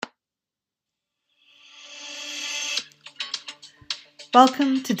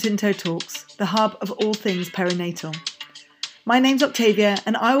Welcome to Tinto Talks, the hub of all things perinatal. My name's Octavia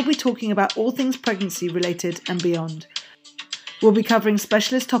and I will be talking about all things pregnancy related and beyond. We'll be covering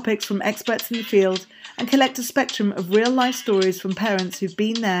specialist topics from experts in the field and collect a spectrum of real life stories from parents who've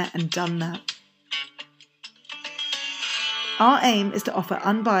been there and done that. Our aim is to offer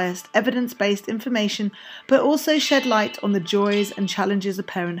unbiased, evidence-based information, but also shed light on the joys and challenges of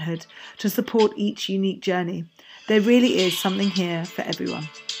parenthood to support each unique journey. There really is something here for everyone.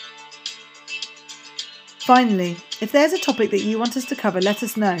 Finally, if there's a topic that you want us to cover, let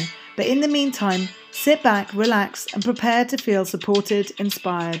us know. But in the meantime, sit back, relax, and prepare to feel supported,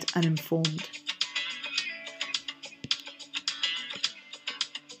 inspired, and informed.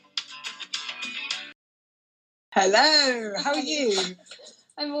 Hello, how are you?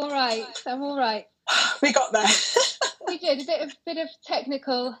 I'm all right. We got there. We did a bit of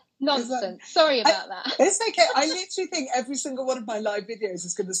technical nonsense. Sorry about that. It's okay. I literally think every single one of my live videos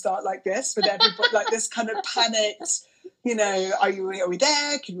is going to start like this, with everybody like this kind of panicked. You know, are we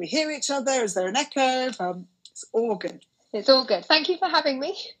there? Can we hear each other? Is there an echo? It's all good. It's all good. Thank you for having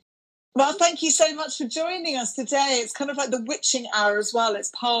me. Well, thank you so much for joining us today. It's kind of like the witching hour as well.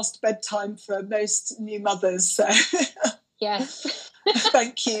 It's past bedtime for most new mothers. So yes.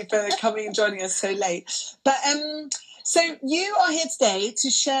 Thank you for coming and joining us so late. But so you are here today to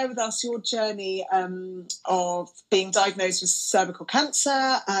share with us your journey of being diagnosed with cervical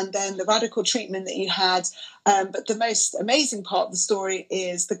cancer and then the radical treatment that you had. But the most amazing part of the story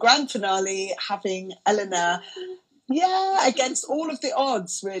is the grand finale, having Eleanor. Yeah, against all of the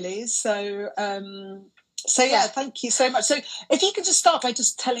odds, really. So thank you so much. So if you could just start by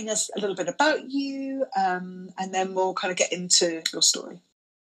just telling us a little bit about you, and then we'll kind of get into your story.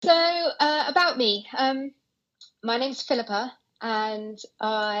 So about me, my name's Philippa, and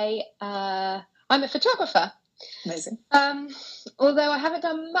I'm a photographer. Amazing. Although I haven't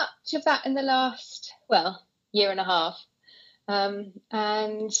done much of that in the last, year and a half,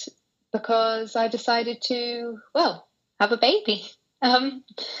 and because I decided to, have a baby. And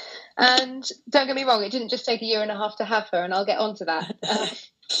don't get me wrong, it didn't just take a year and a half to have her, and I'll get on to that.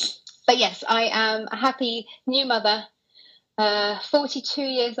 But yes, I am a happy new mother, 42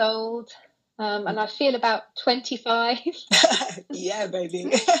 years old, and I feel about 25. Yeah,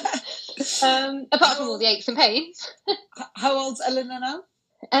 baby. Apart from all the aches and pains. How old's Eleanor now?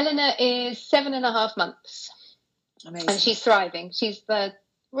 Eleanor is 7.5 months. Amazing. And she's thriving. She's the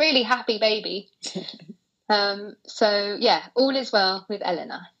really happy baby. So all is well with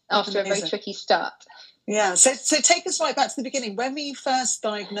Eleanor after a very tricky start. Yeah. So take us right back to the beginning. When were you first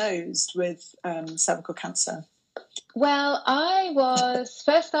diagnosed with cervical cancer? Well, I was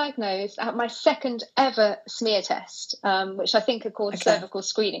first diagnosed at my second ever smear test, which I think are called cervical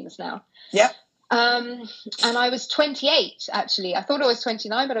screenings now. Yep. And I was 28, actually. I thought I was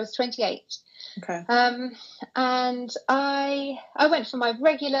 29, but I was 28. Okay. And I went for my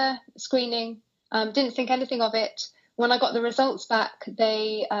regular screening, didn't think anything of it. When I got the results back,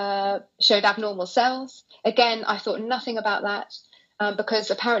 they showed abnormal cells. Again, I thought nothing about that,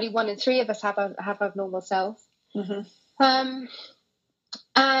 because apparently 1 in 3 of us have abnormal cells. Mm-hmm.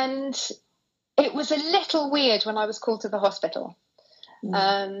 And it was a little weird when I was called to the hospital.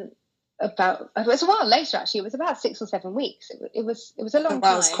 It was a while later, actually. It was about 6 or 7 weeks. It was a long time.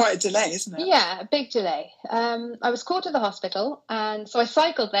 Wow, it's quite a delay, isn't it? Yeah, a big delay. I was called to the hospital, and so I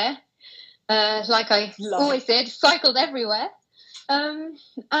cycled there, like I always did, cycled everywhere. And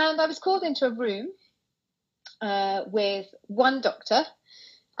I was called into a room with one doctor,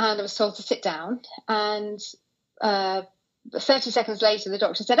 and I was told to sit down. And 30 seconds later, the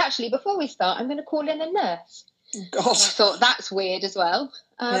doctor said, actually, before we start, I'm going to call in a nurse. God. I thought that's weird as well,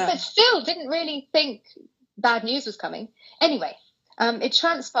 but still didn't really think bad news was coming. Anyway, it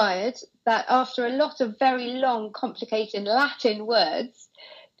transpired that after a lot of very long, complicated Latin words,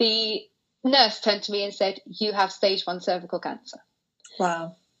 the nurse turned to me and said, "You have stage 1 cervical cancer."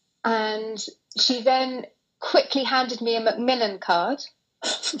 Wow. And she then quickly handed me a Macmillan card.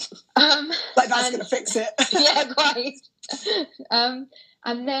 Like that's going to fix it. Yeah, quite.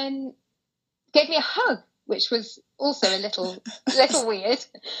 And then gave me a hug, which was also a little weird.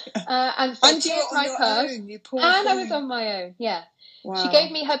 And so and you were on your own, you poor and thing. I was on my own, yeah. Wow. She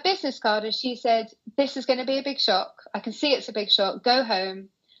gave me her business card and she said, "This is going to be a big shock. I can see it's a big shock. Go home,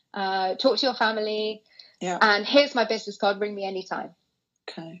 talk to your family, and here's my business card. Ring me anytime."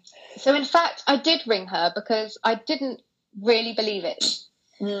 Okay. So in fact, I did ring her because I didn't really believe it.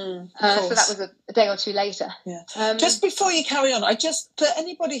 So that was a day or two later. Yeah. Just before you carry on, for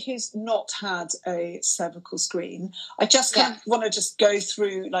anybody who's not had a cervical screen, I just kind of want to just go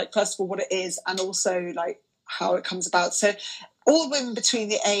through, like, first of all, what it is and also, like, how it comes about. So all women between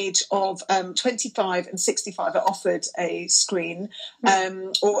the age of 25 and 65 are offered a screen,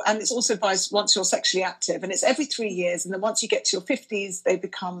 and it's also advised once you're sexually active, and it's every 3 years, and then once you get to your 50s, they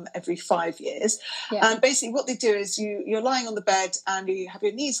become every 5 years. And basically what they do is you're lying on the bed and you have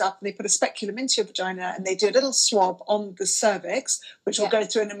your knees up, and they put a speculum into your vagina, and they do a little swab on the cervix, which we'll go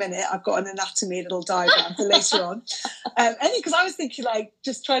through in a minute. I've got an anatomy little diagram for later on. Only because I was thinking, like,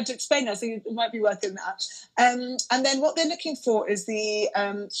 just trying to explain that, so it might be worth doing that. And then what they're looking for is the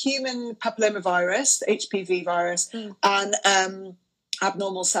human papillomavirus, the HPV virus, and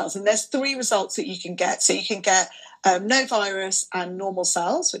abnormal cells. And there's 3 results that you can get. So you can get no virus and normal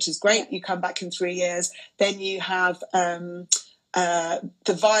cells, which is great. You come back in 3 years. Then you have the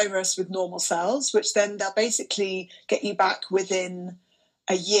virus with normal cells, which then they'll basically get you back within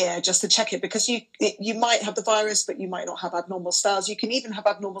a year just to check it, because you might have the virus but you might not have abnormal cells. You can even have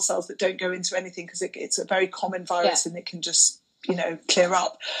abnormal cells that don't go into anything because it's a very common virus and it can just clear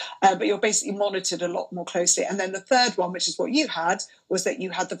up, but you're basically monitored a lot more closely. And then the third one, which is what you had, was that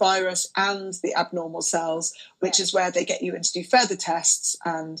you had the virus and the abnormal cells, which is where they get you in to do further tests.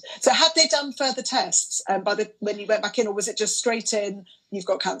 And so had they done further tests when you went back in, or was it just straight in, you've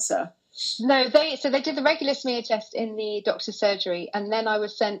got cancer? No, they did the regular smear test in the doctor's surgery, and then I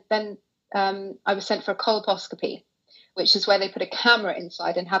was sent for a colposcopy, which is where they put a camera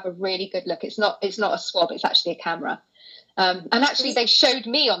inside and have a really good look. It's not a swab, it's actually a camera. And actually they showed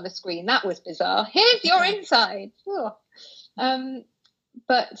me on the screen. That was bizarre. Here's your inside.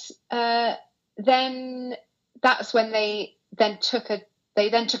 But then that's when they then took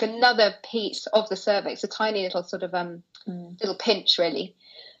another piece of the cervix, a tiny little sort of little pinch really.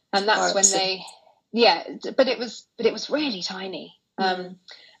 And that's when but it was really tiny. And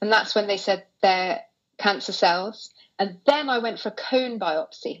that's when they said they're cancer cells. And then I went for a cone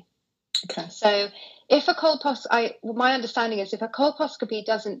biopsy. Okay. So if my understanding is if a colposcopy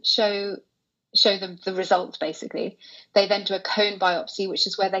doesn't show them the results, basically, they then do a cone biopsy, which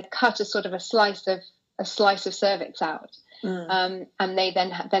is where they cut a sort of a slice of cervix out. And they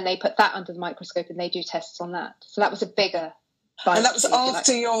then they put that under the microscope and they do tests on that. So that was a bigger biopsy. And that was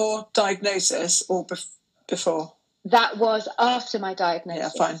after your diagnosis or before? That was after my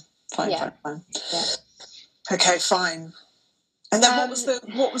diagnosis. Yeah, fine. Yeah. Okay, fine. And then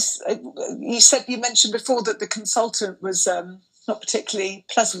what was you mentioned before that the consultant was not particularly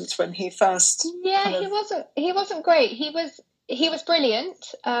pleasant when he first. Yeah, he wasn't great. He was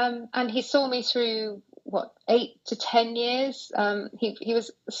brilliant, and he saw me through 8 to 10 years. He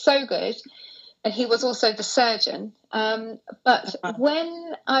was so good, and he was also the surgeon. But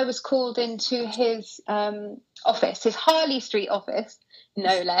when I was called into his office, his Harley Street office,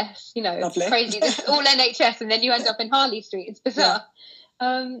 no less, Lovely. Crazy, this all NHS, and then you end up in Harley Street. It's bizarre.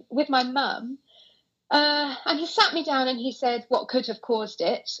 With my mum, and he sat me down and he said what could have caused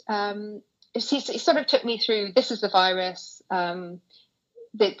it. He sort of took me through, this is the virus,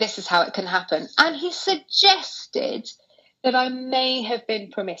 this is how it can happen, and he suggested that I may have been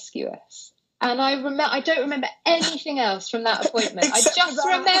promiscuous. And I don't remember anything else from that appointment. I just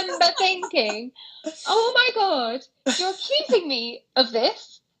remember thinking, oh my God, you're accusing me of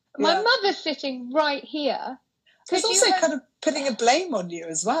this? My mother's sitting right here. It's also kind of putting a blame on you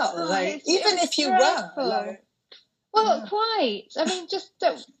as well. Even if you were. Quite. I mean, just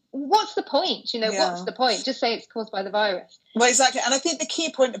what's the point? What's the point? Just say it's caused by the virus. Well, exactly. And I think the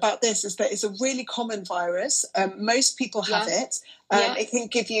key point about this is that it's a really common virus. Most people have it. It can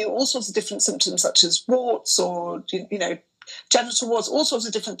give you all sorts of different symptoms, such as warts or, genital warts, all sorts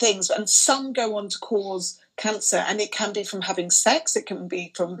of different things. And some go on to cause cancer. And it can be from having sex. It can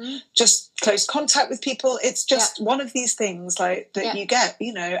be from just close contact with people. It's just one of these things that you get,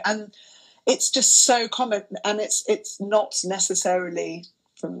 and it's just so common. And it's not necessarily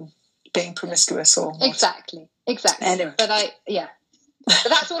from being promiscuous or exactly. Anyway. But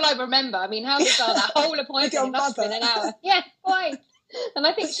that's all I remember. I mean, how bizarre, that whole appointment, it must have been an hour. Yeah, quite. And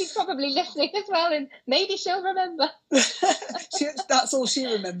I think she's probably listening as well, and maybe she'll remember. That's all she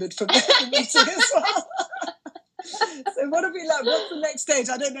remembered from the meeting as well. So what have we learned? What's the next stage?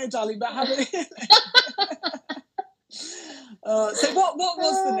 I don't know, darling, but have it. So what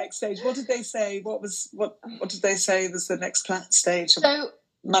was the next stage? What did they say? What did they say was the next stage of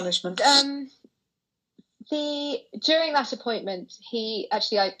management? During that appointment, he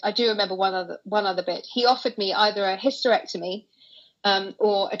actually, I do remember one other bit. He offered me either a hysterectomy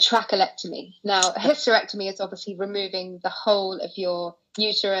or a trachelectomy. Now, a hysterectomy is obviously removing the whole of your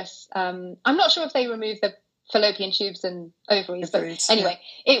uterus. I'm not sure if they remove the fallopian tubes and ovaries, but anyway,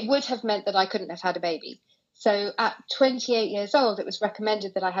 it would have meant that I couldn't have had a baby. So at 28 years old, it was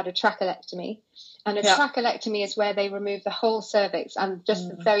recommended that I had a trachelectomy. And a trachelectomy is where they remove the whole cervix and just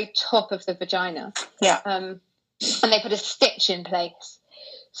the very top of the vagina. Yeah. And they put a stitch in place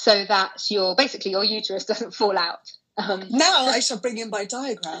so that your uterus doesn't fall out. Now I shall bring in my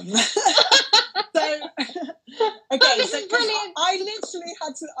diagram. So, okay, this is brilliant. I literally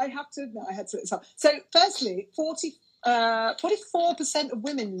had to admit I had to look this up. So, firstly, 44% of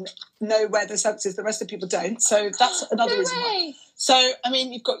women know where the cervix is, the rest of people don't. So that's another reason why. So, I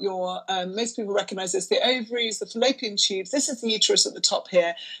mean, you've got your, most people recognise this, the ovaries, the fallopian tubes. This is the uterus at the top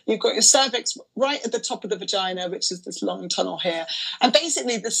here. You've got your cervix right at the top of the vagina, which is this long tunnel here. And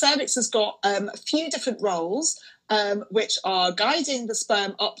basically, the cervix has got a few different roles, which are guiding the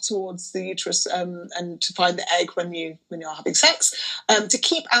sperm up towards the uterus and to find the egg when you're having sex, to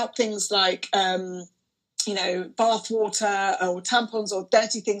keep out things like bath water or tampons or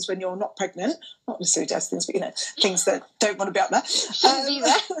dirty things when you're not pregnant. Not necessarily dirty things, but things that don't want to be up there. Shouldn't be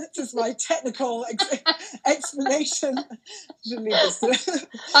there. This is my technical explanation. Shouldn't leave this to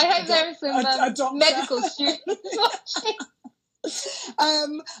I hope there are some medical students watching.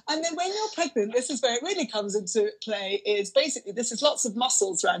 And then when you're pregnant, this is where it really comes into play, is basically this is lots of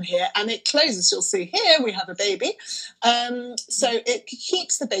muscles around here and it closes. You'll see here we have a baby, so it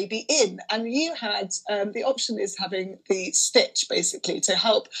keeps the baby in, and you had the option is having the stitch basically to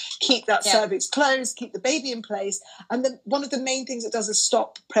help keep that cervix closed, keep the baby in place, and then one of the main things it does is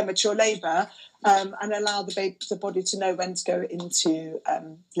stop premature labour. And allow the body to know when to go into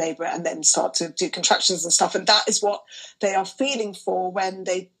labour and then start to do contractions and stuff. And that is what they are feeling for when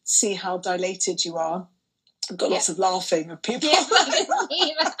they see how dilated you are. I've got lots of laughing of people.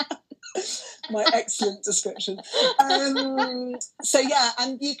 My excellent description. So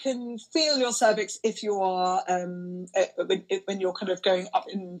and you can feel your cervix if you are when you're kind of going up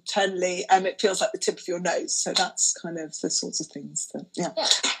internally, and it feels like the tip of your nose. So that's kind of the sorts of things that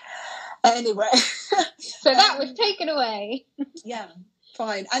Anyway, so that was taken away. Yeah,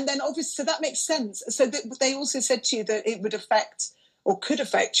 fine. And then obviously, so that makes sense. So they also said to you that it would affect or could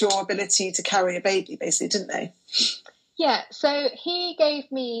affect your ability to carry a baby, basically, didn't they? Yeah. So he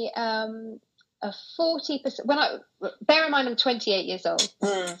gave me a 40%. Bear in mind, I'm 28 years old.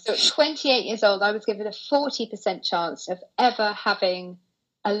 So at 28 years old, I was given a 40% chance of ever having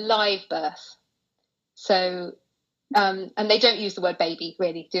a live birth. So. And they don't use the word baby,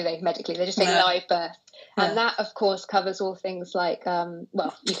 really, do they, medically? They just say live birth. Yeah. And that, of course, covers all things like,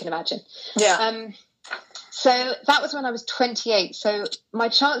 you can imagine. Yeah. So that was when I was 28. So my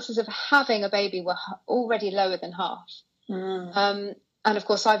chances of having a baby were already lower than half. And, of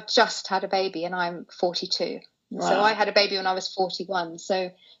course, I've just had a baby and I'm 42. Wow. So I had a baby when I was 41. So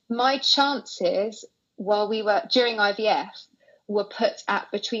my chances during IVF were put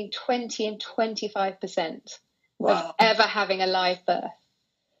at between 20 and 25%. Of ever having a live birth.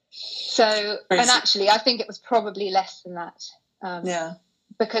 So, and actually, I think it was probably less than that.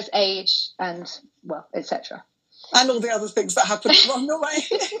 Because age and, etc. And all the other things that happened along the way.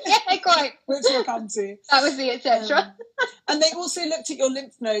 Yeah, quite. Which we'll come to. That was the etc. And they also looked at your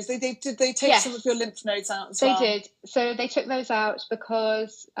lymph nodes. Did they take some of your lymph nodes out as well? They did. So they took those out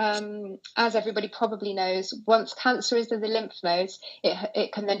because, as everybody probably knows, once cancer is in the lymph nodes,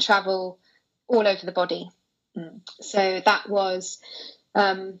 it can then travel all over the body. So that was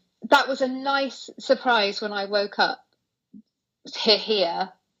a nice surprise when I woke up to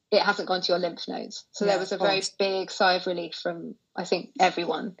hear it hasn't gone to your lymph nodes. So there was a very big sigh of relief from, I think,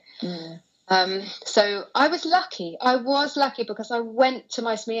 everyone. So I was lucky. Because I went to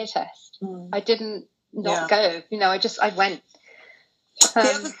my smear test. I didn't not go. I went.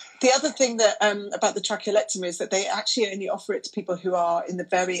 The other thing that about the trachelectomy is that they actually only offer it to people who are in the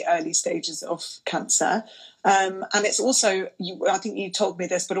very early stages of cancer, and it's also I think you told me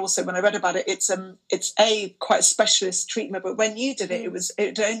this, but also when I read about it, it's quite a specialist treatment. But when you did it,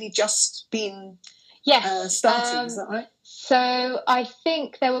 it had only just been started. Is that right? So I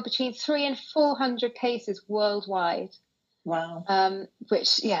think there were between 300 and 400 cases worldwide. Wow.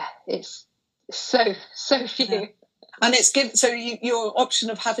 Which it's so few. Yeah. And it's given, so your option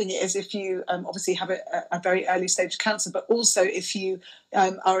of having it is if you obviously have a very early stage of cancer, but also if you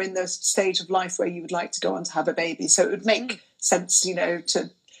are in the stage of life where you would like to go on to have a baby. So it would make sense, to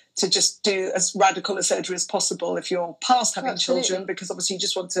just do as radical a surgery as possible if you're past having children, because obviously you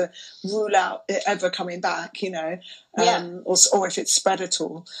just want to rule out it ever coming back, or if it's spread at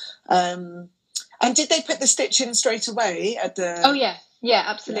all. And did they put the stitch in straight away at the? Oh yeah,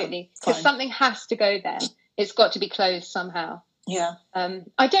 absolutely. Because something has to go there. It's got to be closed somehow. Yeah.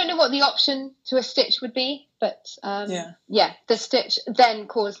 I don't know what the option to a stitch would be, but the stitch then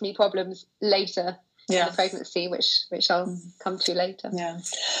caused me problems later in the pregnancy, which I'll come to later. Yeah.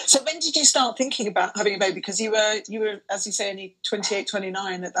 So when did you start thinking about having a baby? Because you were, as you say, only 28,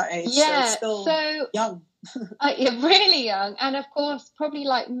 29 at that age. Yeah, so still young. Really young. And of course, probably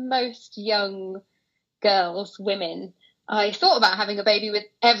like most young girls, women, I thought about having a baby with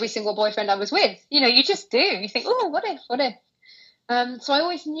every single boyfriend I was with. You just do. You think, oh, what if? So I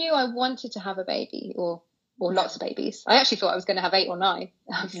always knew I wanted to have a baby or lots of babies. I actually thought I was going to have 8 or 9.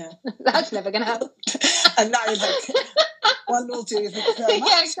 That's never going to happen. And now you're like, one will do.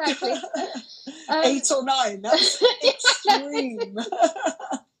 Yeah, exactly. 8 or 9, that's extreme.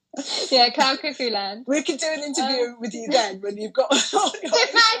 Yeah, cloud cuckoo land. We could do an interview with you then when you've got...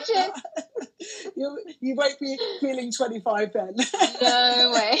 Imagine! You won't be feeling 25 then.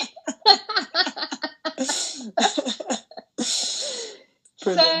 No way.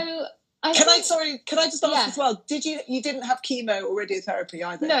 Brilliant. Can I just ask as well, you didn't have chemo or radiotherapy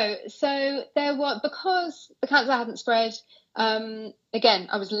either? No, so there were, because the cancer hadn't spread, again,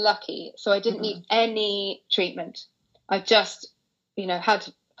 I was lucky, so I didn't need any treatment. I just, had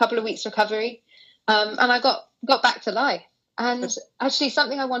a couple of weeks recovery, and I got back to life. And actually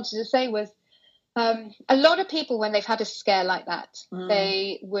something I wanted to say was, a lot of people, when they've had a scare like that,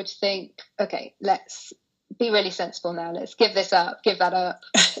 they would think, okay, let's be really sensible now. Let's give this up, give that up.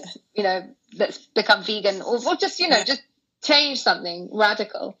 Let's become vegan, or just just change something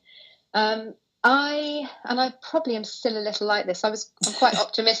radical. I probably am still a little like this. I'm quite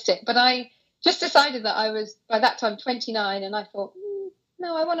optimistic, but I just decided that I was by that time 29, and I thought,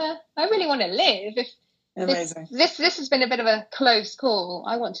 no, I really want to live. Amazing. This has been a bit of a close call.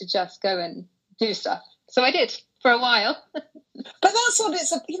 I want to just go and do stuff. So I did for a while. But that's what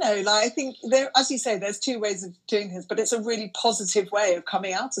it's, I think there, as you say, there's 2 ways of doing things, but it's a really positive way of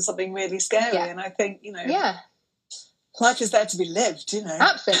coming out of something really scary. Yeah. And I think, life is there to be lived,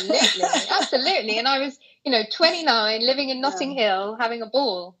 Absolutely. And I was, 29, living in Notting Hill, having a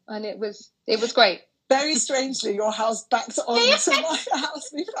ball, and it was great. Very strangely, your house backed onto my house.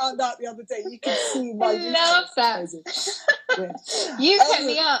 We found out the other day. You can see my roof. I love that. Yeah. You kept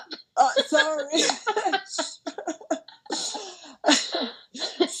me up. Sorry.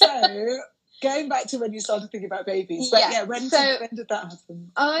 So, going back to when you started thinking about babies, when did that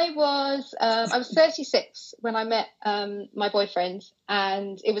happen? I was 36 when I met my boyfriend,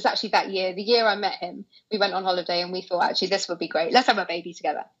 and it was actually that year. The year I met him, we went on holiday, and we thought, actually, this would be great. Let's have a baby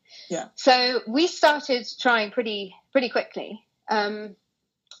together. Yeah. So we started trying pretty quickly, and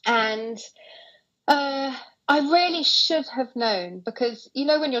I really should have known, because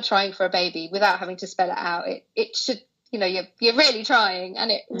when you're trying for a baby without having to spell it out, it should. You're really trying,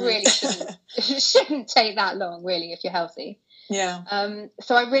 and it really shouldn't take that long, really, if you're healthy. Yeah.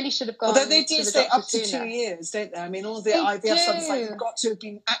 So I really should have gone. Although they do say up to 2 years, don't they? I mean, all the IVF stuff, like you've got to have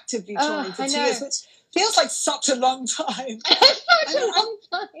been actively trying for 2 years, which feels like such a long time.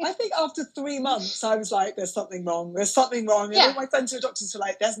 I think after 3 months, I was like, "There's something wrong. There's something wrong." And all my friends who are doctors were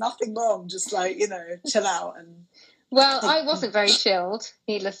like, "There's nothing wrong. Just chill out." And I wasn't very chilled,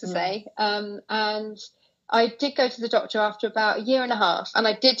 needless to say, and I did go to the doctor after about a year and a half, and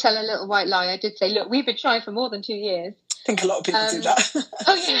I did tell a little white lie. I did say, look, we've been trying for more than 2 years. I think a lot of people do that.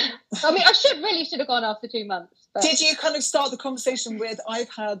 Oh, yeah. I mean, I should have gone after 2 months. But... Did you kind of start the conversation with, I've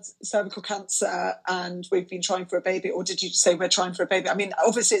had cervical cancer and we've been trying for a baby, or did you just say, we're trying for a baby? I mean,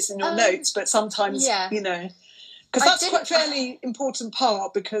 obviously it's in your notes, but sometimes, because that's quite a fairly important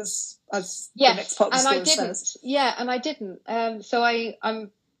part, because as the next part of the story says. Yeah, and I didn't. So I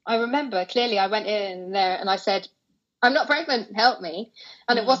remember clearly I went in there and I said, I'm not pregnant, help me.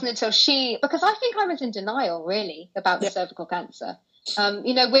 And it wasn't until because I think I was in denial, really, about the cervical cancer.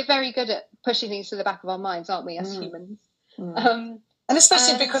 We're very good at pushing things to the back of our minds, aren't we, as humans? And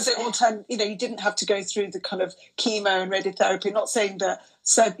especially because it all turned, you didn't have to go through the kind of chemo and radiotherapy. Not saying that,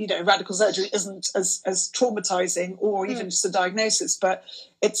 radical surgery isn't as traumatizing or even just a diagnosis, but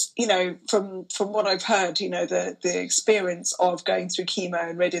it's, from what I've heard, the experience of going through chemo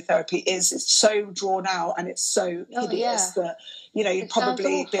and radiotherapy it's so drawn out and it's so hideous that, you'd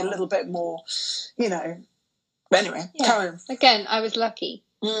probably be a little bit more, But anyway, carry on. Again, I was lucky.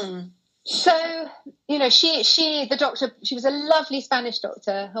 So, the doctor, she was a lovely Spanish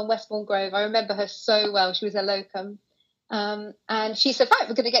doctor on Westbourne Grove. I remember her so well. She was a locum. And she said, right,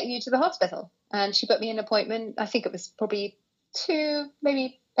 we're going to get you to the hospital. And she booked me an appointment. I think it was probably 2,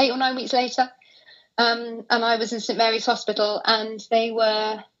 maybe 8 or 9 weeks later. And I was in St Mary's Hospital, and they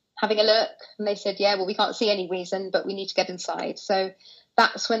were having a look. And they said, we can't see any reason, but we need to get inside. So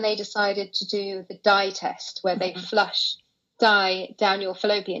that's when they decided to do the dye test, where they flush dye down your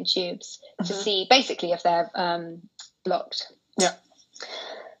fallopian tubes to see basically if they're blocked. Yeah.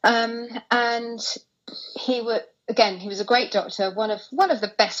 And he was a great doctor, one of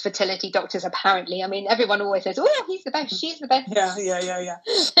the best fertility doctors, apparently. I mean, everyone always says, "Oh, he's the best, she's the best." Yeah.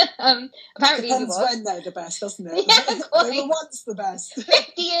 Apparently, Depends he was. when they're the best, doesn't it? Yeah, They were once the best.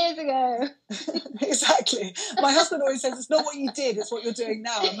 50 years ago. Exactly. My husband always says, "It's not what you did; it's what you're doing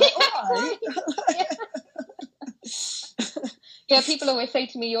now." I'm like, "All right." Yeah, people always say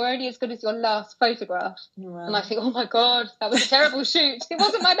to me, "You're only as good as your last photograph," Wow. and I think, "Oh my God, that was a terrible shoot. It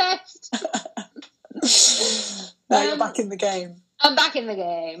wasn't my best." No, you're back in the game. I'm back in the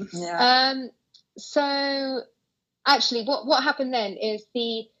game. Yeah. So actually, what happened then is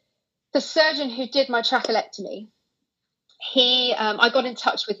the surgeon who did my trachelectomy, I got in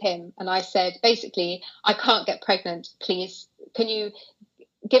touch with him and I said, basically, I can't get pregnant. Please, can you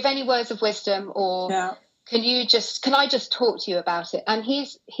give any words of wisdom, or can I just talk to you about it? And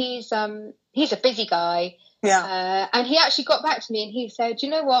he's a busy guy. Yeah. And he actually got back to me and he said, "You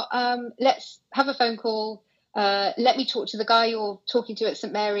know what? Let's have a phone call. Let me talk to the guy you're talking to at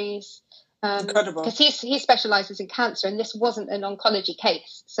St Mary's." Incredible. Because he specialises in cancer, and this wasn't an oncology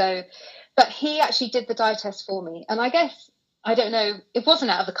case. So, but he actually did the dye test for me, and I guess, I don't know, it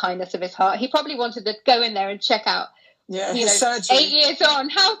wasn't out of the kindness of his heart. He probably wanted to go in there and check out. Yeah, his surgery. 8 years on,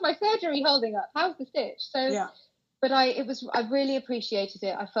 how's my surgery holding up? How's the stitch? So, but I really appreciated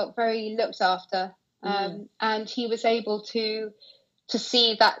it. I felt very looked after, and he was able to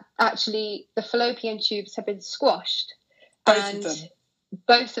see that actually the fallopian tubes had been squashed.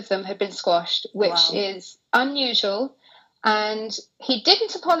 Both of them had been squashed, which is unusual. And he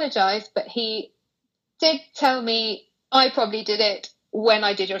didn't apologise, but he did tell me, "I probably did it when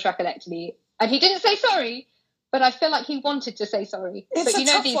I did your trachelectomy." And he didn't say sorry, but I feel like he wanted to say sorry. It's but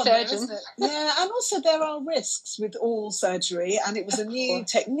tough these one, surgeons. though, isn't it? Yeah, and also there are risks with all surgery, and it was a new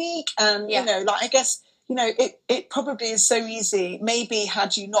technique. And, I guess, it probably is so easy. Maybe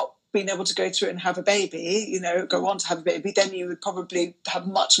had you not been able to go through it and have a baby, go on to have a baby, then you would probably have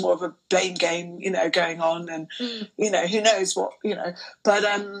much more of a blame game, going on, and who knows what, but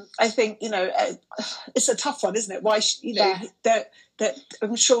I think it's a tough one, isn't it? Why that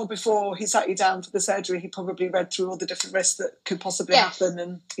I'm sure before he sat you down for the surgery, he probably read through all the different risks that could possibly happen,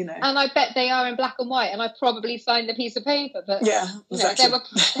 and and I bet they are in black and white, and I probably signed the piece of paper, but exactly.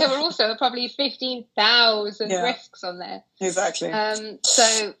 There were also probably 15,000 risks on there, exactly.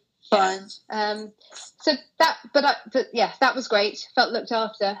 So fine. So that, that was great. Felt looked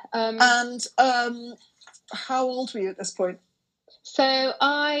after. And how old were you at this point? So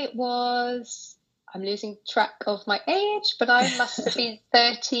I'm losing track of my age, but I must have been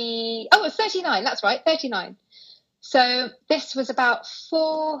 30. Oh, it was 39. That's right, 39. So this was about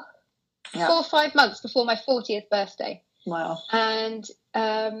 4 or 5 months before my 40th birthday. Wow. And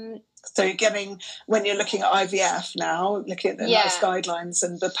so you're getting, when you're looking at IVF now, looking at the NICE guidelines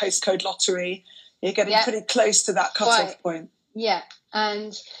and the postcode lottery, you're getting pretty close to that cut-off point. Yeah,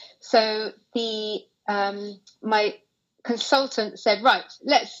 and so my consultant said, "Right,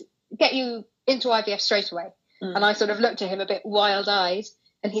 let's get you into IVF straight away." And I sort of looked at him a bit wild-eyed,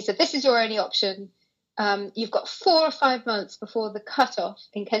 and he said, "This is your only option. You've got 4 or 5 months before the cut-off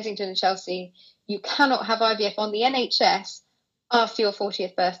in Kensington and Chelsea. You cannot have IVF on the NHS after your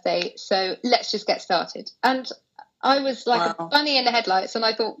 40th birthday, so let's just get started." And I was like a bunny in the headlights, and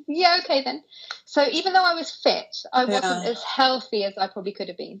I thought, yeah, okay then. So even though I was fit, I wasn't as healthy as I probably could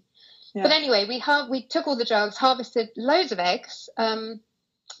have been. Yeah. But anyway, we took all the drugs, harvested loads of eggs, very,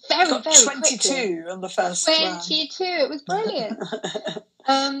 very 22 quickly. On the first 22, it was brilliant.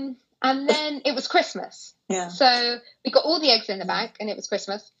 And then it was Christmas. Yeah. So we got all the eggs in the bank, and it was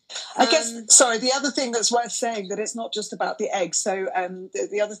Christmas. I guess, sorry, the other thing that's worth saying, that it's not just about the eggs. So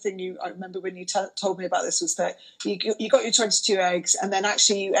the other thing I remember when you told me about this was that you got your 22 eggs, and then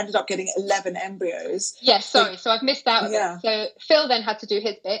actually you ended up getting 11 embryos. Yes, sorry. So I've missed out. Yeah. So Phil then had to do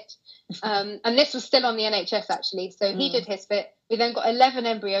his bit. And this was still on the NHS, actually. So he did his bit. We then got 11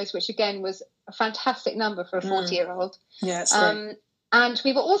 embryos, which again was a fantastic number for a 40-year-old. Yeah, it's great. And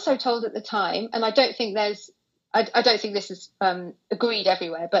we were also told at the time, and I don't think this is agreed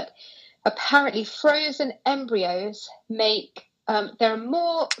everywhere, but apparently frozen embryos make there are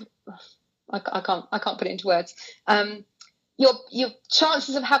more. I can't put it into words. Your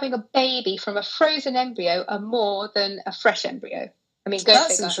chances of having a baby from a frozen embryo are more than a fresh embryo. I mean,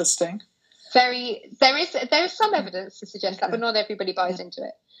 that's interesting. There is some evidence to suggest that, but not everybody buys into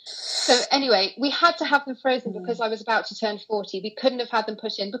it. So anyway, we had to have them frozen because I was about to turn 40. We couldn't have had them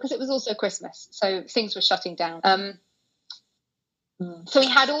put in because it was also Christmas, so things were shutting down. So we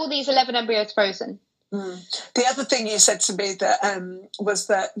had all these 11 embryos frozen. The other thing you said to me that was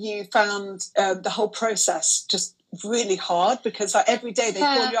that you found the whole process just really hard because like every day they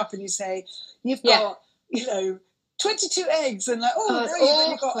call you up and you say, you've got, 22 eggs and like, now you've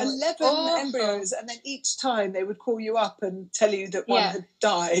only got 11 embryos. And then each time they would call you up and tell you that one had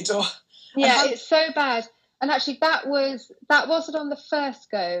died. It's so bad. And actually that wasn't on the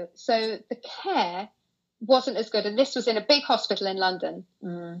first go. So the care wasn't as good. And this was in a big hospital in London.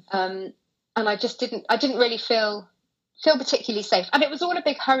 And I didn't really feel particularly safe. And it was all a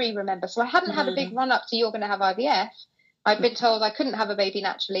big hurry, remember. So I hadn't had a big run up to you're going to have IVF. I'd been told I couldn't have a baby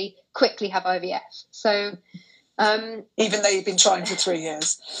naturally, quickly have IVF. So... even though you've been trying for 3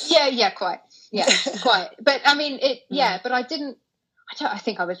 years. Quite. But I mean, but I think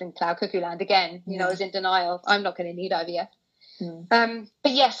I was in cloud cuckoo land again. I was in denial. I'm not going to need IVF.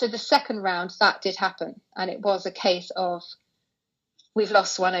 But so the second round, that did happen. And it was a case of, we've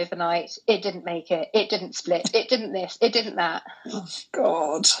lost one overnight. It didn't make it. It didn't split. It didn't this. It didn't that. Oh,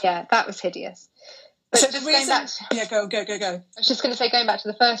 God. Yeah, that was hideous. But so the reason, go. I was just going to say, going back to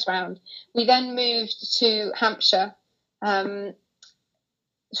the first round, we then moved to Hampshire,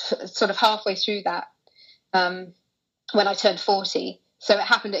 sort of halfway through that, when I turned 40. So it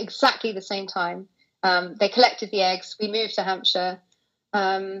happened at exactly the same time. They collected the eggs. We moved to Hampshire,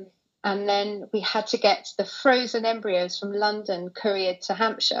 and then we had to get the frozen embryos from London couriered to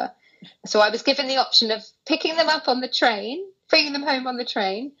Hampshire. So I was given the option of picking them up on the train, bringing them home on the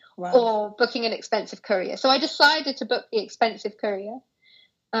train, or booking an expensive courier. So I decided to book the expensive courier.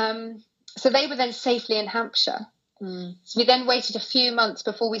 So they were then safely in Hampshire. So we then waited a few months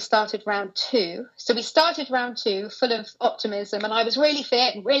before we started round 2. So we started round 2 full of optimism, and I was really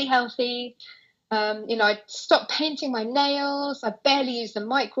fit and really healthy. I stopped painting my nails. I barely used the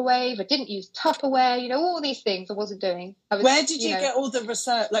microwave. I didn't use Tupperware. All these things I wasn't doing. Where did you get all the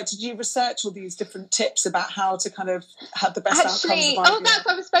research? Like, did you research all these different tips about how to kind of have the best outcomes? That's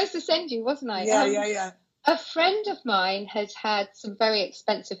what I was supposed to send you, wasn't I? Yeah. A friend of mine has had some very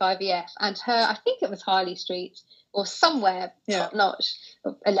expensive IVF, and I think it was Harley Street or somewhere top notch,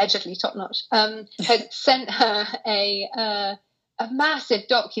 allegedly top notch, had sent her a massive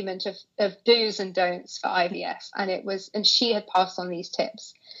document of do's and don'ts for IVF, and she had passed on these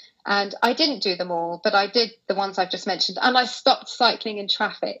tips, and I didn't do them all, but I did the ones I've just mentioned, and I stopped cycling in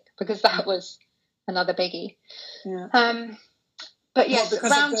traffic because that was another biggie. But yes,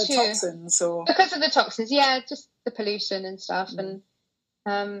 because round of the 2, toxins, or because of the toxins, just the pollution and stuff, and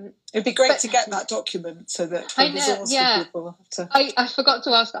it'd be great to get that document so that for resourceful people have to. I forgot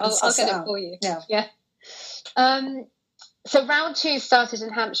to ask. I'll get it for you. Yeah. So round 2 started in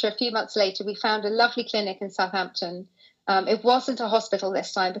Hampshire. A few months later, we found a lovely clinic in Southampton. It wasn't a hospital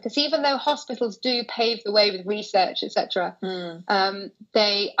this time, because even though hospitals do pave the way with research, etc., I'd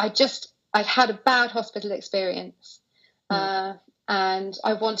had a bad hospital experience, and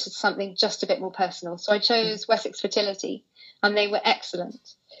I wanted something just a bit more personal. So I chose Wessex Fertility, and they were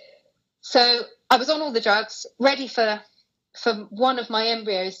excellent. So I was on all the drugs, ready for one of my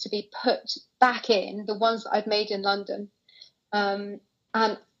embryos to be put back in, the ones that I'd made in London. And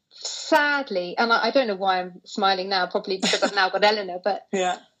sadly, and I don't know why I'm smiling now, probably because I've now got Eleanor, but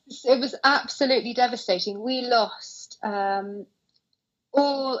it was absolutely devastating. We lost all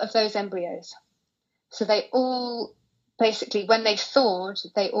of those embryos. So they all, basically, when they thawed,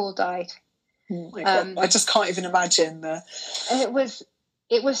 they all died. Oh my God. I just can't even imagine. It was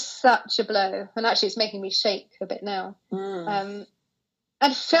such a blow, and actually it's making me shake a bit now. And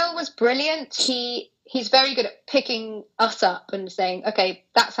Phil was brilliant. He's very good at picking us up and saying, okay,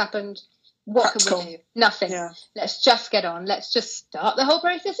 that's happened. What can we do? Nothing. Let's just get on. Let's just start the whole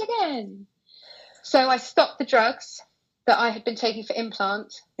process again. So I stopped the drugs that I had been taking for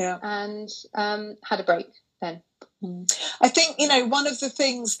implant and had a break then. I think, one of the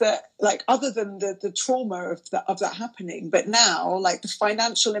things that, like, other than the trauma of that happening, but now, like, the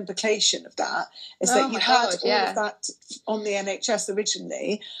financial implication of that is that you had all of that on the NHS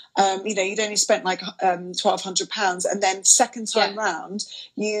originally. You'd only spent like £1,200, and then second time round,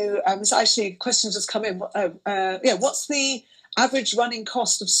 it's actually a question just come in. What's the average running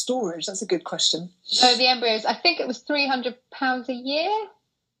cost of storage? That's a good question. Oh, the embryos. I think it was £300 a year.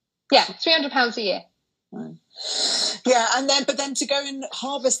 Yeah, £300 a year. Right. But then to go and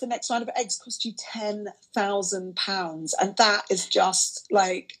harvest the next round of eggs cost you £10,000, and that is just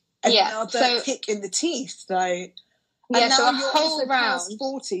like another kick in the teeth. Like, and now so a you're whole round past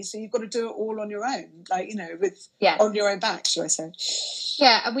 40, so you've got to do it all on your own, on your own back, should I say?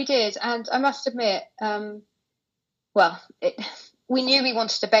 Yeah, and we did, and I must admit, we knew we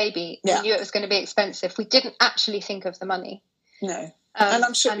wanted a baby. We knew it was going to be expensive. We didn't actually think of the money. No. And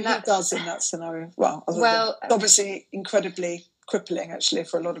I'm sure he does in that scenario. Well, obviously incredibly crippling, actually,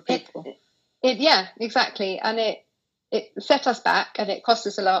 for a lot of people. Yeah, exactly. And it set us back, and it cost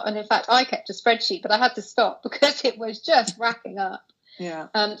us a lot. And in fact, I kept a spreadsheet, but I had to stop because it was just racking up. Yeah.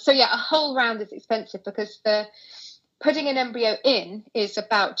 So yeah, a whole round is expensive because putting an embryo in is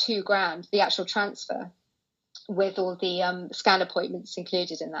about £2,000, the actual transfer, with all the scan appointments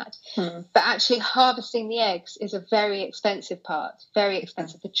included in that. But actually harvesting the eggs is a very expensive part, very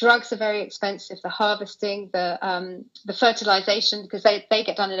expensive. The drugs are very expensive, the harvesting, the fertilization, because they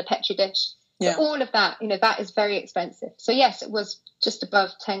get done in a petri dish. Yeah. So all of that, that is very expensive. So yes, it was just above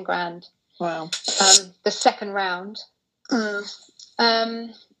 £10,000. Wow. The second round. But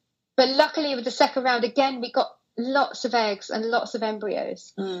luckily with the second round, again, we got lots of eggs and lots of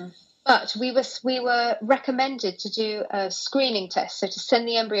embryos. But we were recommended to do a screening test, so to send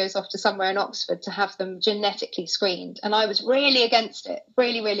the embryos off to somewhere in Oxford to have them genetically screened. And I was really against it,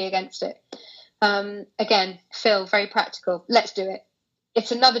 really, really against it. Again, Phil, very practical. Let's do it.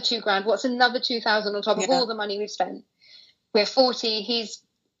 It's another £2,000. What's another 2,000 on top of all the money we've spent? We're 40. He's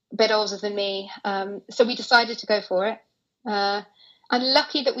a bit older than me. So we decided to go for it. And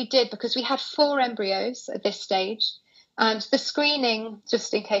lucky that we did, because we had 4 embryos at this stage. And the screening,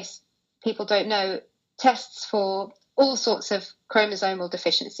 just in case people don't know, tests for all sorts of chromosomal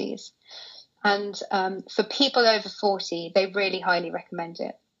deficiencies. And for people over 40, they really highly recommend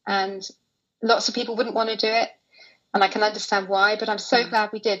it. And lots of people wouldn't want to do it. And I can understand why, but I'm so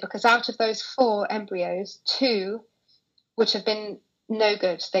glad we did, because out of those 4 embryos, 2 would have been no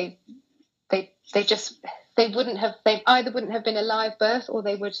good. They either wouldn't have been a live birth, or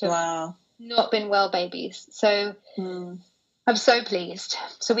they would have not been well babies. So I'm so pleased.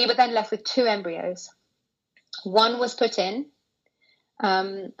 So we were then left with 2 embryos. One was put in,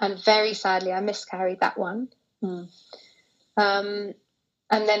 and very sadly I miscarried that one. And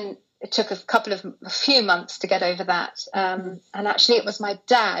then it took a few months to get over that. And actually it was my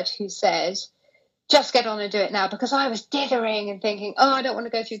dad who said, just get on and do it now, because I was dithering and thinking, I don't want to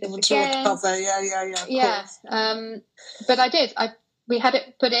go through this again. Yeah. But I did. We had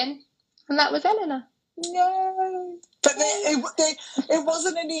it put in, and that was Eleanor. No. But it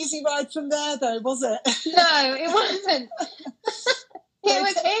wasn't an easy ride from there, though, was it? No, it wasn't. It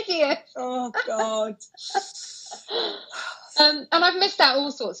was hideous. Oh, God. And I've missed out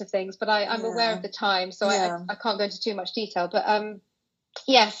all sorts of things, but I'm aware of the time, so I can't go into too much detail. But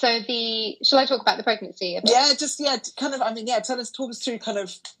so shall I talk about the pregnancy a bit? Talk us through kind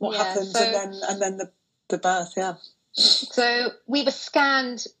of what happened, and then the birth, So we were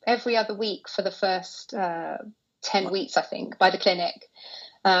scanned every other week for the first 10 weeks, I think, by the clinic.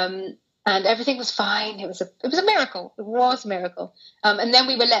 And everything was fine. It was a miracle. It was a miracle. And then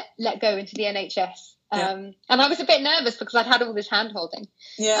we were let go into the NHS. And I was a bit nervous because I'd had all this hand holding.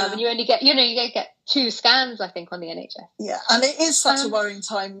 And you only get, you get 2 scans, I think, on the NHS. Yeah, and it is such a worrying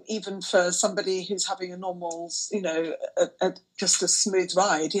time, even for somebody who's having a normal, just a smooth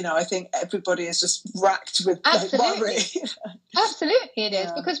ride. I think everybody is just racked with worry. Absolutely, it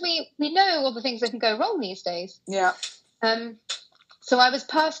is, because we know all the things that can go wrong these days. Yeah. So I was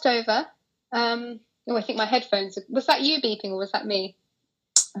passed over. I think my headphones. Was that you beeping, or was that me?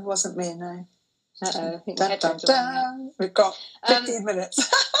 It wasn't me, no. I think my headphones are on now. We've got 15 minutes.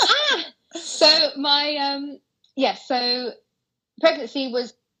 So my so pregnancy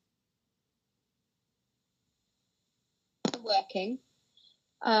was working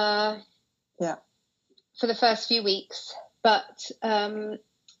for the first few weeks, but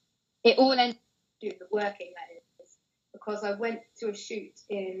it all ended with working, that is, because I went to a shoot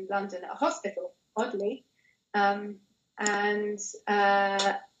in London at a hospital, oddly, and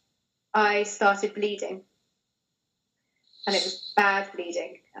I started bleeding, and it was bad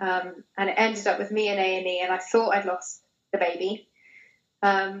bleeding, and it ended up with me in A&E, and I thought I'd lost the baby,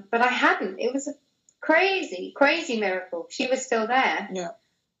 but I hadn't. It was a crazy, crazy miracle. She was still there.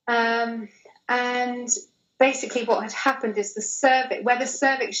 And basically what had happened is where the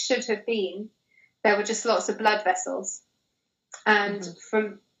cervix should have been, there were just lots of blood vessels, and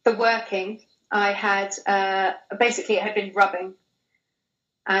from the working, I had basically it had been rubbing,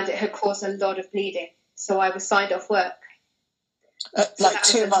 and it had caused a lot of bleeding. So I was signed off work.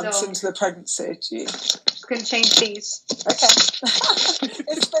 2 months into the pregnancy, Just going to change these. Okay.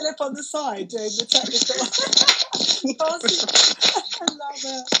 It's Philip on the side doing the technical. I love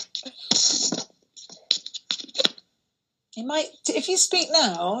it. You might, if you speak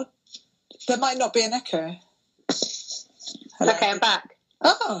now, there might not be an echo. Hello. Okay, I'm back.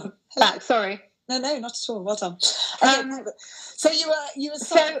 Oh, back. Sorry. No, not at all. Well done. So you were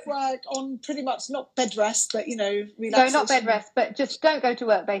signed off work on pretty much not bed rest, but relaxation. No, not bed rest, but just don't go to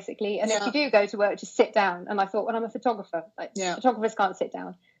work, basically. And if you do go to work, just sit down. And I thought, well, I'm a photographer. Photographers can't sit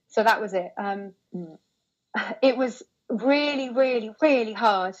down. So that was it. It was really, really, really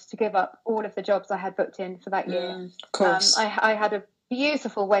hard to give up all of the jobs I had booked in for that year. Of course. I had a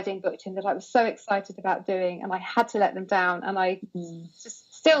beautiful wedding booked in that I was so excited about doing, and I had to let them down, and I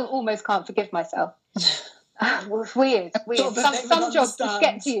just still almost can't forgive myself. It was weird. Some jobs just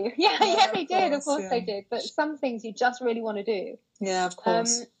get to you. Yeah, they did. Of course they did. But some things you just really want to do. Yeah, of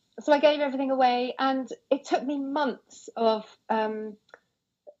course. So I gave everything away, and it took me months of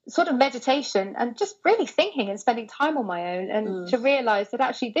sort of meditation and just really thinking and spending time on my own, and to realise that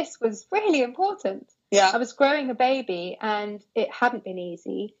actually this was really important. Yeah. I was growing a baby, and it hadn't been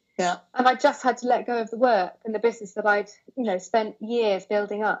easy. Yeah. And I just had to let go of the work and the business that I'd, spent years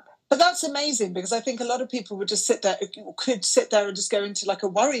building up. But that's amazing, because I think a lot of people would just could sit there and just go into like a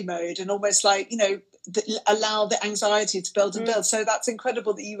worry mode and almost like, allow the anxiety to build and build. So that's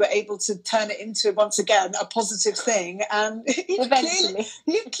incredible that you were able to turn it into, once again, a positive thing. And you've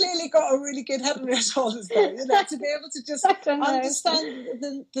clearly got a really good head on your shoulders there, to be able to just understand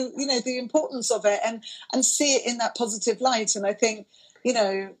the importance of it and see it in that positive light. And I think,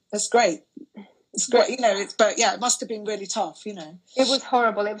 that's great. It's great, it must have been really tough, It was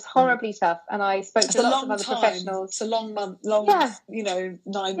horrible. It was horribly tough. And I spoke to lots of other professionals. It's a long 9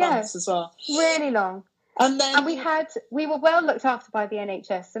 months as well. Really long. And then we were well looked after by the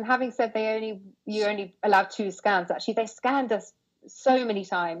NHS. And having said you only allowed 2 scans, actually, they scanned us so many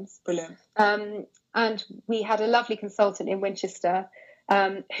times. Brilliant. And we had a lovely consultant in Winchester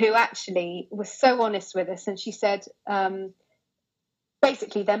who actually was so honest with us. And she said,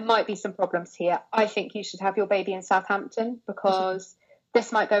 basically, there might be some problems here. I think you should have your baby in Southampton, because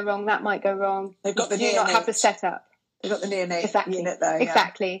this might go wrong, that might go wrong. They've got the neonate. Not have the setup. They've got the neonate unit there. Yeah.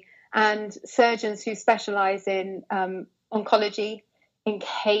 Exactly. And surgeons who specialise in oncology, in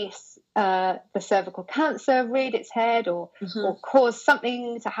case the cervical cancer reared its head or cause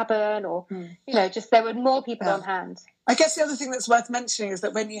something to happen, or just there were more people on hand. I guess the other thing that's worth mentioning is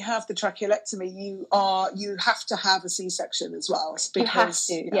that when you have the tracheolectomy, you have to have a C-section as well. You have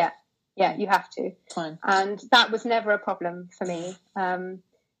to, yeah, you have to. Fine. And that was never a problem for me.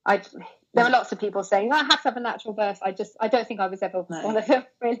 There were lots of people saying, I have to have a natural birth. I don't think I was ever one of them,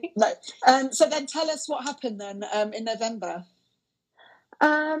 really. No. So then tell us what happened then in November.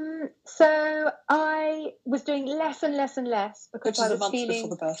 So I was doing less and less and less, because I was feeling... Which is a month before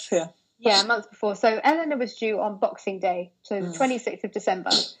the birth, yeah. Yeah, a month before. So Eleanor was due on Boxing Day, so the 26th of December.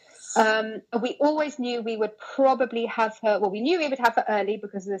 We always knew we would probably have her... Well, we knew we would have her early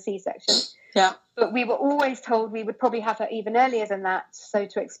because of the C-section. Yeah. But we were always told we would probably have her even earlier than that, so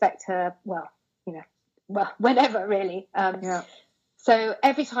to expect her, whenever, really. So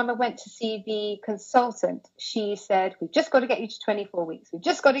every time I went to see the consultant, she said, we've just got to get you to 24 weeks. We've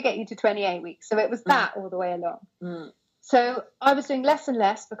just got to get you to 28 weeks. So it was that all the way along. So I was doing less and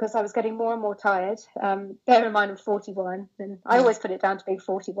less because I was getting more and more tired. Bear in mind I'm 41, and I always put it down to being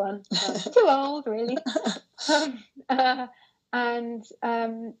 41. Too old, really.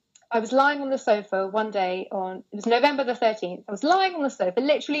 I was lying on the sofa one day it was November the 13th. I was lying on the sofa,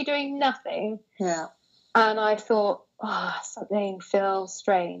 literally doing nothing. Yeah. And I thought, something feels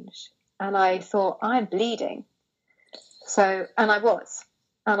strange. And I thought, I'm bleeding. And I was.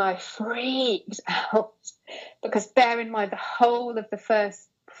 And I freaked out, because bear in mind, the whole of the first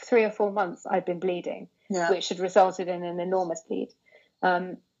 3 or 4 months I'd been bleeding, which had resulted in an enormous bleed.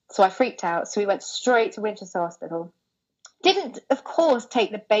 So I freaked out. So we went straight to Winchester Hospital. Didn't, of course,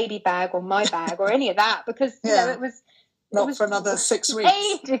 take the baby bag or my bag or any of that, because it was... Not for another 6 weeks.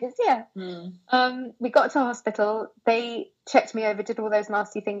 Ages, yeah. We got to hospital. They checked me over, did all those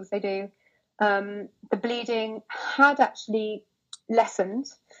nasty things they do. The bleeding had actually lessened,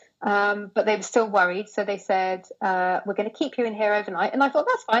 but they were still worried. So they said, we're going to keep you in here overnight. And I thought,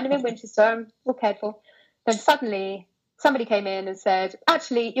 that's fine. I'm in Winchester. I'm all cared for. Then suddenly somebody came in and said,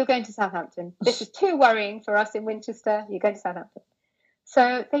 actually, you're going to Southampton. This is too worrying for us in Winchester. You're going to Southampton.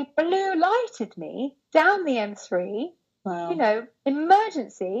 So they blue lighted me down the M3. Wow.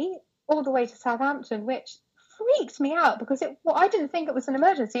 Emergency all the way to Southampton, which freaked me out, because I didn't think it was an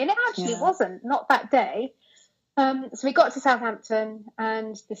emergency, and it actually wasn't, not that day. So we got to Southampton,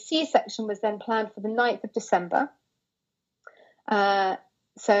 and the C-section was then planned for the 9th of December.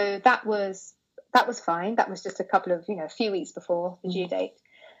 So that was fine. That was just a few weeks before the due date.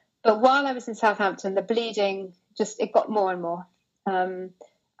 But while I was in Southampton, the bleeding it got more and more.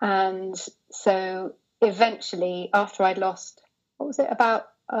 And so eventually, after I'd lost, about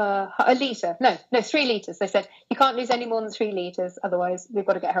a litre? No, 3 litres. They said, you can't lose any more than 3 litres, otherwise we've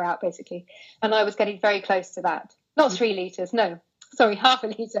got to get her out, basically. And I was getting very close to that. Not 3 litres, no. Sorry, half a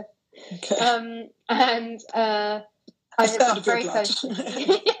litre. Okay. I got very close.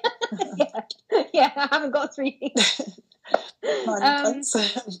 Yeah, I haven't got 3 weeks.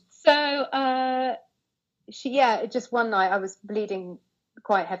 Just one night I was bleeding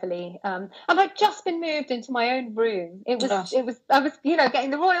quite heavily, and I'd just been moved into my own room. I was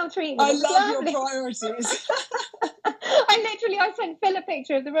getting the royal treatment. I love your priorities. I sent Phil a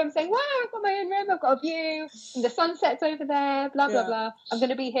picture of the room saying, wow, I've got my own room, I've got a view, and the sunset's over there, blah blah blah, I'm going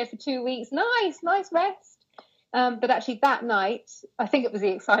to be here for 2 weeks, nice rest. But actually that night, I think it was the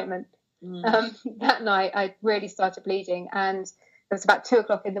excitement, that night I really started bleeding, and it was about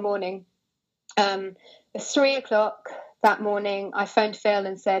 2:00 in the morning. At 3:00 that morning, I phoned Phil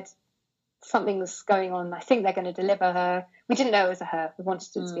and said something was going on. I think they're going to deliver her. We didn't know it was a her. We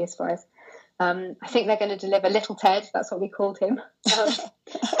wanted it to be a surprise. I think they're going to deliver little Ted. That's what we called him. That's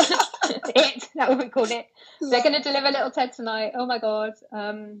what we called it. They're going to deliver little Ted tonight. Oh my God.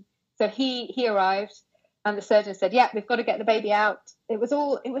 So he arrived, and the surgeon said, yeah, we've got to get the baby out. It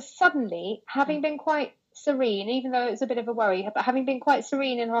was suddenly, having been quite serene, even though it was a bit of a worry, but having been quite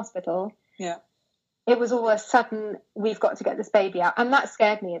serene in hospital. Yeah. It was all of a sudden, we've got to get this baby out. And that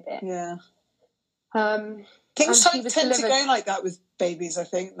scared me a bit. Yeah. Things tend to go like that with babies, I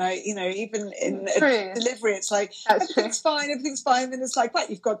think. Like, even in delivery, it's like, everything's fine. And it's like, right,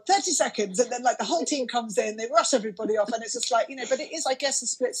 you've got 30 seconds. And then, like, the whole team comes in, they rush everybody off. And it's just like, but it is, I guess, a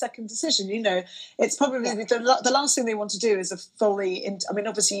split-second decision. It's probably the last thing they want to do is a fully,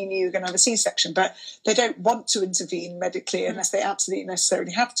 obviously you knew you were going to have a C-section, but they don't want to intervene medically unless they absolutely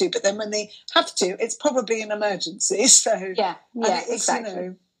necessarily have to. But then when they have to, it's probably an emergency. So,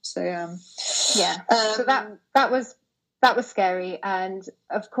 exactly. So that was scary, and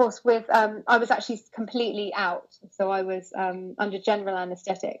of course with I was actually completely out, so I was under general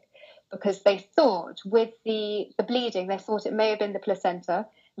anaesthetic, because they thought with the bleeding, they thought it may have been the placenta.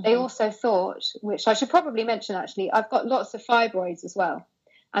 They also thought, which I should probably mention actually, I've got lots of fibroids as well,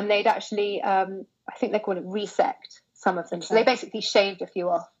 and they'd actually I think they call it resect some of them, so they basically shaved a few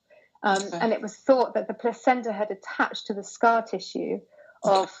off, and it was thought that the placenta had attached to the scar tissue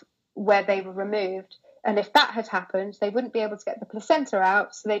of where they were removed, and if that had happened, they wouldn't be able to get the placenta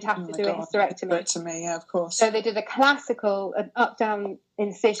out, so they'd have to do a hysterectomy. Yeah, of course. So they did a classical up-down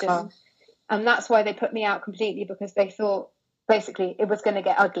incision, and that's why they put me out completely, because they thought basically it was going to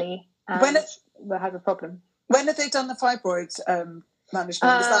get ugly and we'll have a problem. When had they done the fibroids management?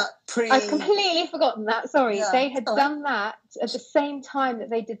 Was that pre? I've completely forgotten that. Sorry, they had done that at the same time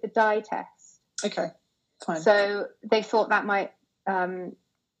that they did the dye test. Okay, fine. So they thought that might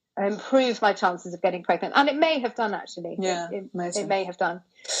improve my chances of getting pregnant, and it may have done actually. Yeah, it may have done.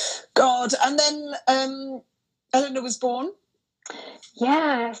 God, and then Eleanor was born.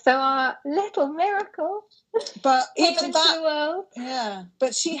 Yeah, so our little miracle. But even that, the world. Yeah,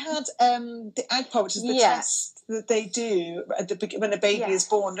 but she had the AGPA, which is the test that they do at when a baby is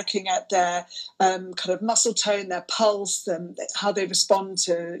born, looking at their kind of muscle tone, their pulse, and how they respond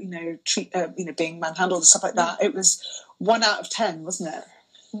to being manhandled and stuff like that. It was 1 out of 10, wasn't it?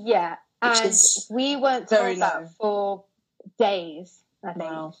 Yeah, and we weren't told that for days, I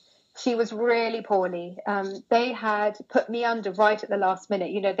think. Wow. She was really poorly. They had put me under right at the last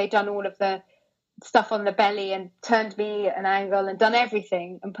minute. They'd done all of the stuff on the belly and turned me at an angle and done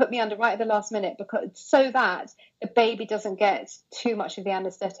everything and put me under right at the last minute, so that the baby doesn't get too much of the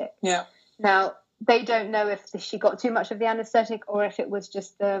anaesthetic. Yeah. Now, they don't know if she got too much of the anaesthetic or if it was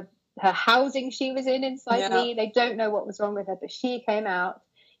just her housing she was in inside me. They don't know what was wrong with her, but she came out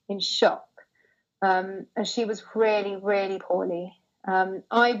in shock. And she was really, really poorly.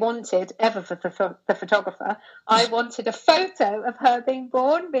 I wanted, ever for the photographer, I wanted a photo of her being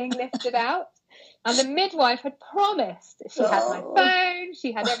born, being lifted out. And the midwife had promised. She had my phone,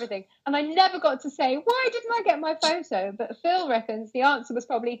 she had everything. And I never got to say, why didn't I get my photo? But Phil reckons the answer was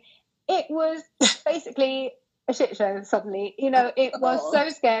probably, it was basically a shit show suddenly. It was so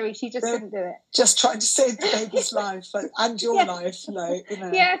scary, she just couldn't do it. Just trying to save the baby's life and your life.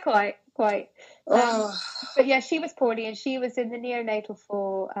 Yeah, quite. But yeah, she was poorly, and she was in the neonatal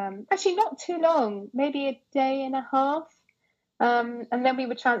for actually not too long, maybe a day and a half. And then we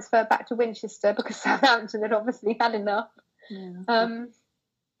were transferred back to Winchester because Southampton had obviously had enough. Yeah.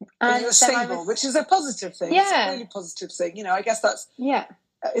 And you were stable, which is a positive thing. Yeah. It's a really positive thing. I guess that's... Yeah.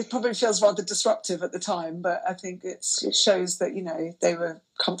 It probably feels rather disruptive at the time, but I think it shows that, they were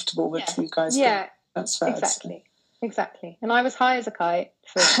comfortable with you guys getting transferred. Exactly. And I was high as a kite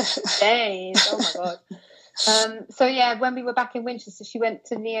for days. Oh, my God. So, when we were back in Winchester, she went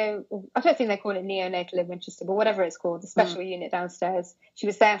to I don't think they call it neonatal in Winchester, but whatever it's called, the special unit downstairs. She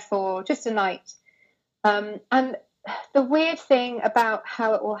was there for just a night. And the weird thing about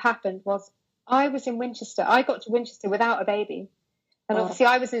how it all happened was I was in Winchester. I got to Winchester without a baby. And obviously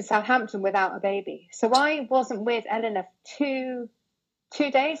I was in Southampton without a baby. So I wasn't with Eleanor for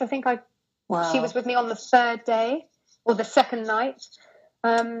two days. I think she was with me on the third day or the second night.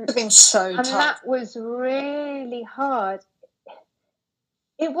 It's been so tough. And that was really hard.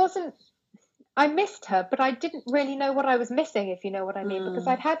 It wasn't, I missed her, but I didn't really know what I was missing, if you know what I mean, because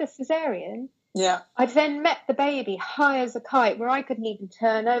I'd had a cesarean. Yeah. I'd then met the baby high as a kite where I couldn't even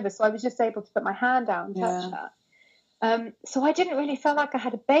turn over. So I was just able to put my hand out and touch her. So I didn't really feel like I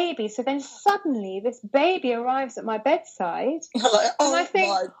had a baby. So then suddenly this baby arrives at my bedside. You're like, and I think,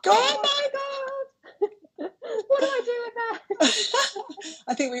 my God. Oh my God. What do I do with that?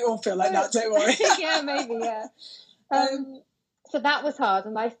 I think we all feel like that, don't worry. Yeah, maybe, yeah. So that was hard.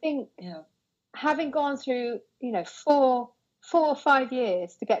 And I think having gone through, 4 or 5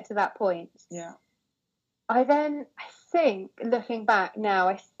 years to get to that point. Yeah. I think, looking back now,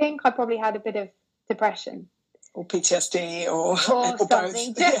 I think I probably had a bit of depression. Or PTSD or something.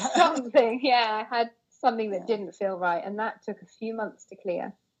 Both. Just something. Yeah, I had something that didn't feel right. And that took a few months to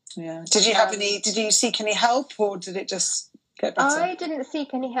clear. Yeah. Did you seek any help, or did it just get better? I didn't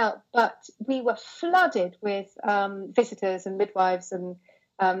seek any help, but we were flooded with visitors and midwives, and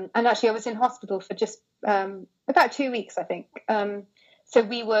actually I was in hospital for just about 2 weeks, I think. So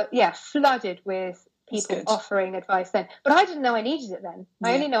we were flooded with people offering advice then, but I didn't know I needed it then.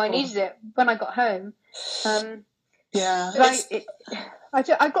 I only know I needed it when I got home. I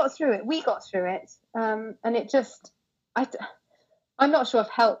got through it. We got through it, and it just I'm not sure if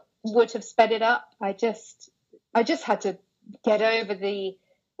help would have sped it up. I just had to get over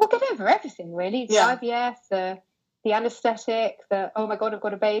everything really. The IVF, the anaesthetic, oh my God, I've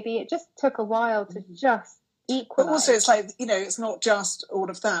got a baby. It just took a while to just equalize. But also it's like, it's not just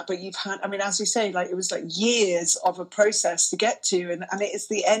all of that, but you've had, as you say, like it was like years of a process to get to, and it's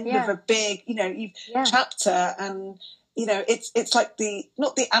the end of a big, chapter, and it's like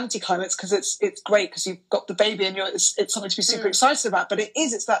not the anticlimax, because it's great because you've got the baby and it's something to be super excited about, but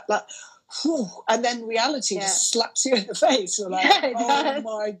it's that whew, and then reality just slaps you in the face. You're like, oh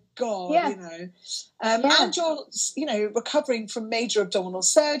my God, and you're recovering from major abdominal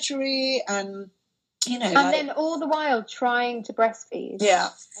surgery, and then all the while trying to breastfeed. Yeah,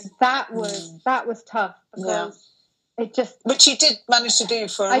 and that was tough, because it just, which you did manage to do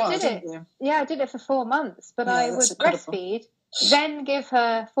for a while, didn't you? Yeah, I did it for 4 months, but I would breastfeed, then give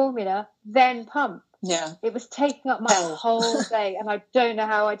her formula, then pump. Yeah, it was taking up my whole day, and I don't know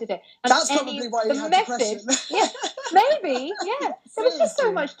how I did it. And that's probably why you had depression. Yeah, maybe. Yeah, there was just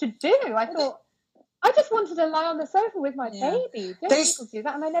so much to do. I thought I just wanted to lie on the sofa with my baby. People do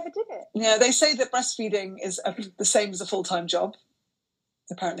that, and I never did it. Yeah, they say that breastfeeding is the same as a full-time job,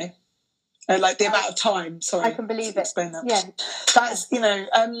 apparently. Like the amount of time, sorry. I can believe it. Explain that. Yeah. That's,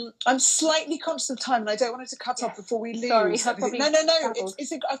 I'm slightly conscious of time, and I don't want it to cut off before we lose. Sorry, No.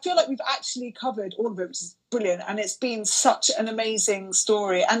 I feel like we've actually covered all of it, which is brilliant, and it's been such an amazing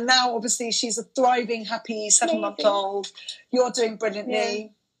story. And now, obviously, she's a thriving, happy 7-month-old. You're doing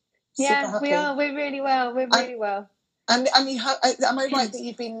brilliantly. Yeah, we are. We're really well. We're really well. And am I right that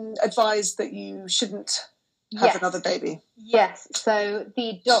you've been advised that you shouldn't have another baby? Yes. So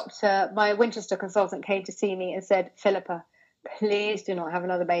the doctor, my Winchester consultant, came to see me and said, Philippa, please do not have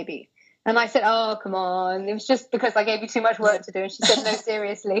another baby. And I said, oh, come on. It was just because I gave you too much work to do. And she said, no,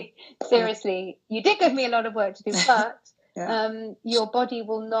 seriously, you did give me a lot of work to do, but your body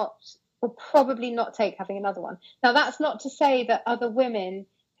will probably not take having another one. Now, that's not to say that other women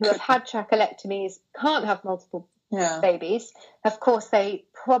who have had trachelectomies can't have multiple babies. Of course, they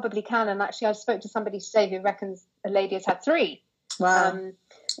probably can. And actually, I spoke to somebody today who reckons a lady has had 3,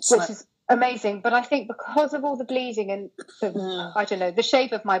 which is amazing. But I think because of all the bleeding and I don't know, the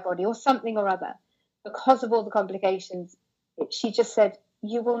shape of my body or something or other, because of all the complications, she just said,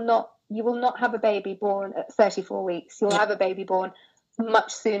 you will not have a baby born at 34 weeks. You'll have a baby born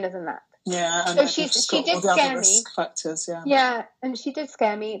much sooner than that. Yeah, so she did scare me. Factors, yeah, and she did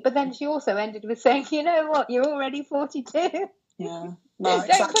scare me. But then she also ended with saying, "You know what? You're already 42. Yeah,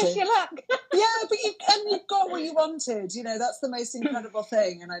 don't push your luck." Yeah, but you've got what you wanted. That's the most incredible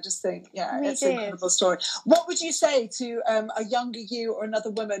thing. And I just think, it's an incredible story. What would you say to a younger you or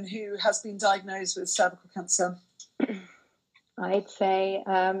another woman who has been diagnosed with cervical cancer? I'd say,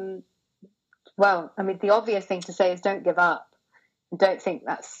 the obvious thing to say is don't give up. Don't think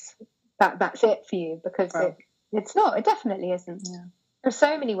that's it for you, because it's not. It definitely isn't. Yeah. There's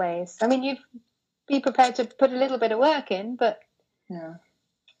so many ways. You be prepared to put a little bit of work in, but Yeah,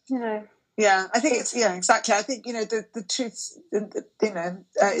 I think it's exactly. I think the truth, in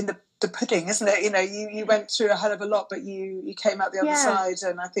the pudding, isn't it? You went through a hell of a lot, but you came out the other side,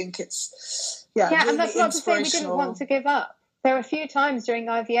 and I think it's really and that's not to say we didn't want to give up. there were a few times during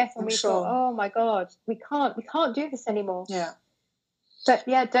IVF when we sure. thought, oh my God, we can't do this anymore. Yeah. But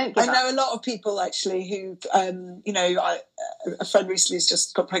yeah, don't give up. I know a lot of people actually who, a friend recently has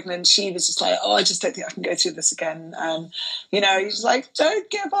just got pregnant. She was just like, oh, I just don't think I can go through this again. And, you're just like, don't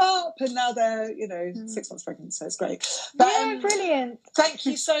give up. And now they're, 6 months pregnant. So it's great. But, yeah, brilliant. Thank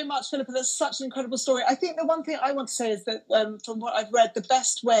you so much, Philippa. That's such an incredible story. I think the one thing I want to say is that from what I've read, the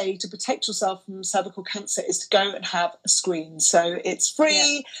best way to protect yourself from cervical cancer is to go and have a screen. So it's free.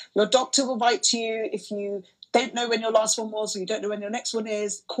 Yeah. Your doctor will write to you if you don't know when your last one was or you don't know when your next one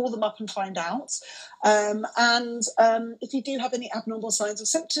is, call them up and find out. And if you do have any abnormal signs or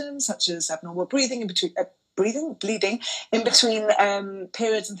symptoms, such as abnormal bleeding in between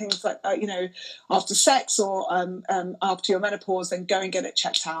periods and things like after sex or after your menopause, then go and get it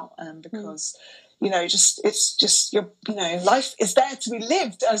checked out because it's just your life is there to be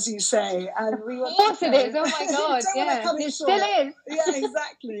lived, as you say, and of course it is. Oh my God, yeah, it still is. Yeah,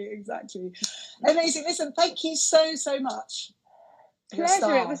 exactly. Amazing. Listen, thank you so much.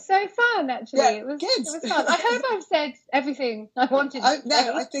 Pleasure. It was so fun, actually. Yeah, it was fun. I hope I've said everything I wanted to say.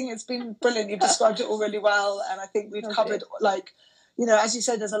 No, I think it's been brilliant. You've described it all really well, and I think we've covered as you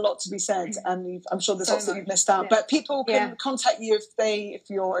said, there's a lot to be said, and I'm sure there's lots that you've missed out. Yeah. But people can contact you if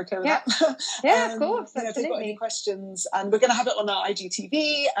you're okay with that. Yeah, of course. If they've got any questions, and we're going to have it on our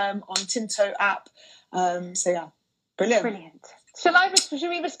IGTV, on Tinto app. Brilliant. Should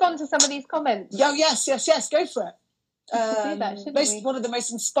we respond to some of these comments? Oh, yes. Go for it. One of the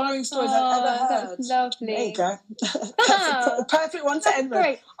most inspiring stories I've ever heard. That's lovely. There you go. That's a perfect one to end with.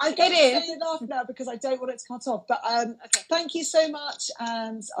 Great. I'm going to say enough now because I don't want it to cut off. But thank you so much,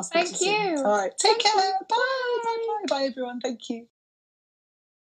 and I'll speak to you soon. All right, take care. Bye, everyone. Thank you.